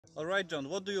All right, John.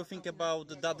 What do you think about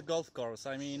that golf course?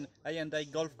 I mean, A&A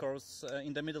golf course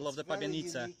in the middle of the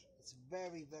Pabianicach. It's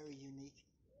very, very unique.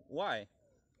 Why?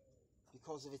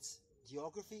 Because of its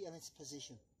geography and its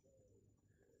position.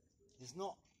 There's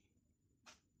not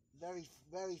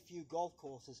very few golf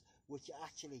courses which are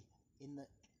actually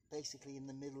basically in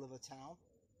the middle of a town.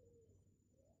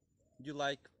 You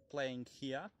like playing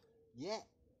here? Yeah,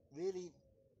 really,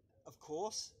 of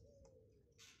course.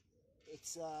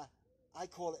 It's I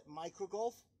call it micro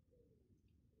golf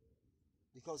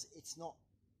because it's not.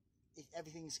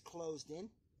 Everything's closed in,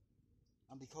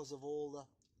 and because of all the,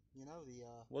 you know, the.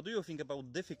 What do you think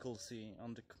about difficulty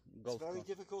on the golf course? It's very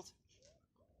difficult.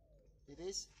 It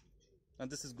is.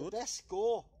 And this is good? The best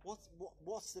score.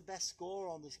 What's the best score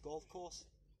on this golf course?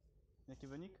 Jaki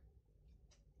wynik?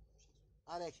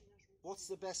 Alec, what's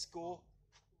the best score?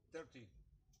 30.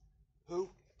 Who?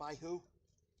 By who?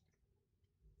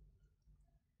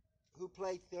 Who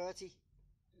played 30?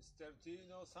 It's 30,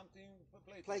 no, something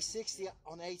played. Play 60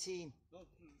 on 18.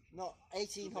 No,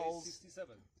 18 today holes.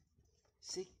 67.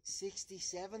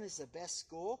 67 is the best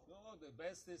score? No, the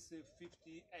best is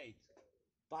 58.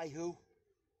 By who?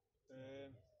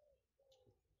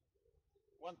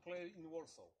 One player in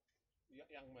Warsaw,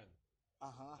 young man.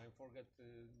 Uh-huh. I forget the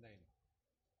name.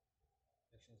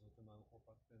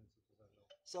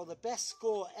 So the best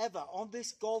score ever on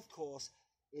this golf course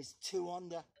is 2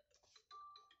 under.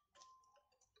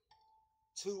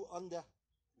 2 under.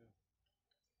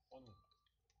 Yeah.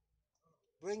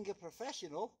 Bring a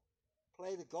professional,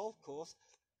 play the golf course.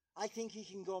 I think he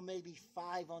can go maybe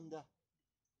 5 under.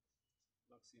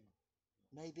 Maximum.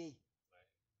 Maybe.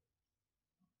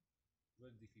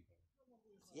 Very difficult.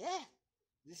 Yeah.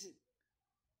 This is.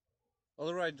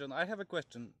 All right, John. I have a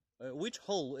question. Which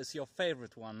hole is your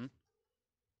favorite one?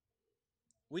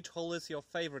 Which hole is your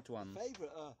favorite one?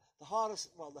 Favorite, the hardest.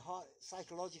 Well,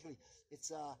 psychologically, it's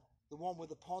the one with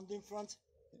the pond in front,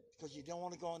 because you don't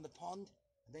want to go in the pond,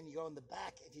 and then you go in the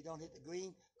back if you don't hit the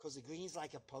green, because the green's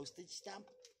like a postage stamp.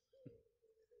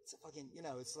 It's a fucking, you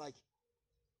know, it's like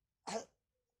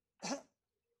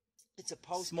it's a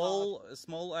postcard.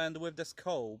 Small, and with the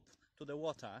scope to the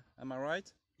water. Am I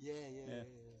right? Yeah.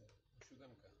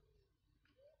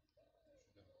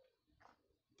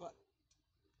 But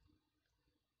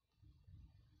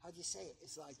how do you say it?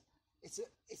 It's like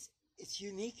it's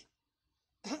unique.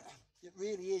 It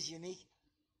really is unique.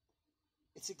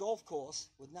 It's a golf course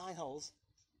with 9 holes.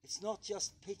 It's not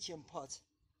just pitch and putt.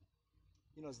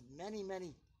 You know, there's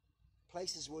many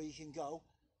places where you can go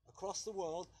across the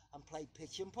world and play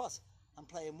pitch and putt and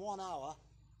play in 1 hour,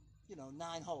 you know,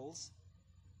 9 holes.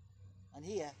 And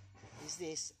here is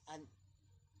this, and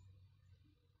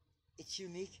it's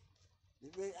unique.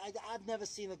 I've never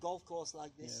seen a golf course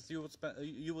like this. Yes,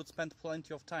 you would spend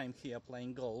plenty of time here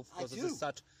playing golf because it is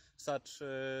such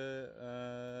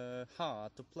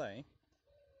hard to play.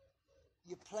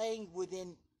 You're playing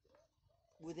within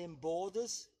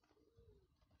borders.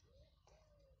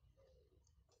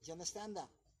 Do you understand that?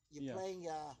 You're playing.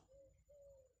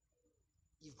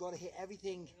 You've got to hit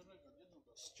everything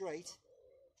straight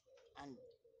and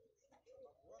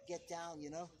get down.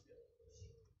 You know.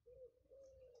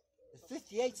 The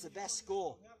 58's the best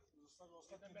score.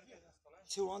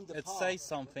 2 under par. It says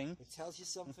something. It tells you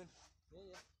something.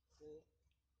 Yeah.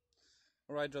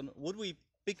 All right, John. Would we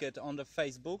pick it on the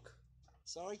Facebook?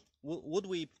 Sorry? Would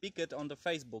we pick it on the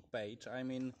Facebook page? I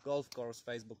mean, golf course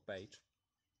Facebook page.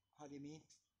 How do you mean?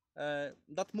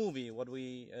 That movie, what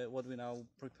we now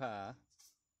prepare.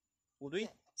 Would we? Yeah.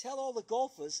 Tell all the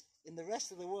golfers in the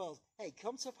rest of the world, hey,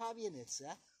 come to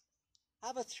Pabianicach,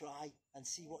 have a try and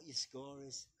see what your score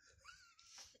is.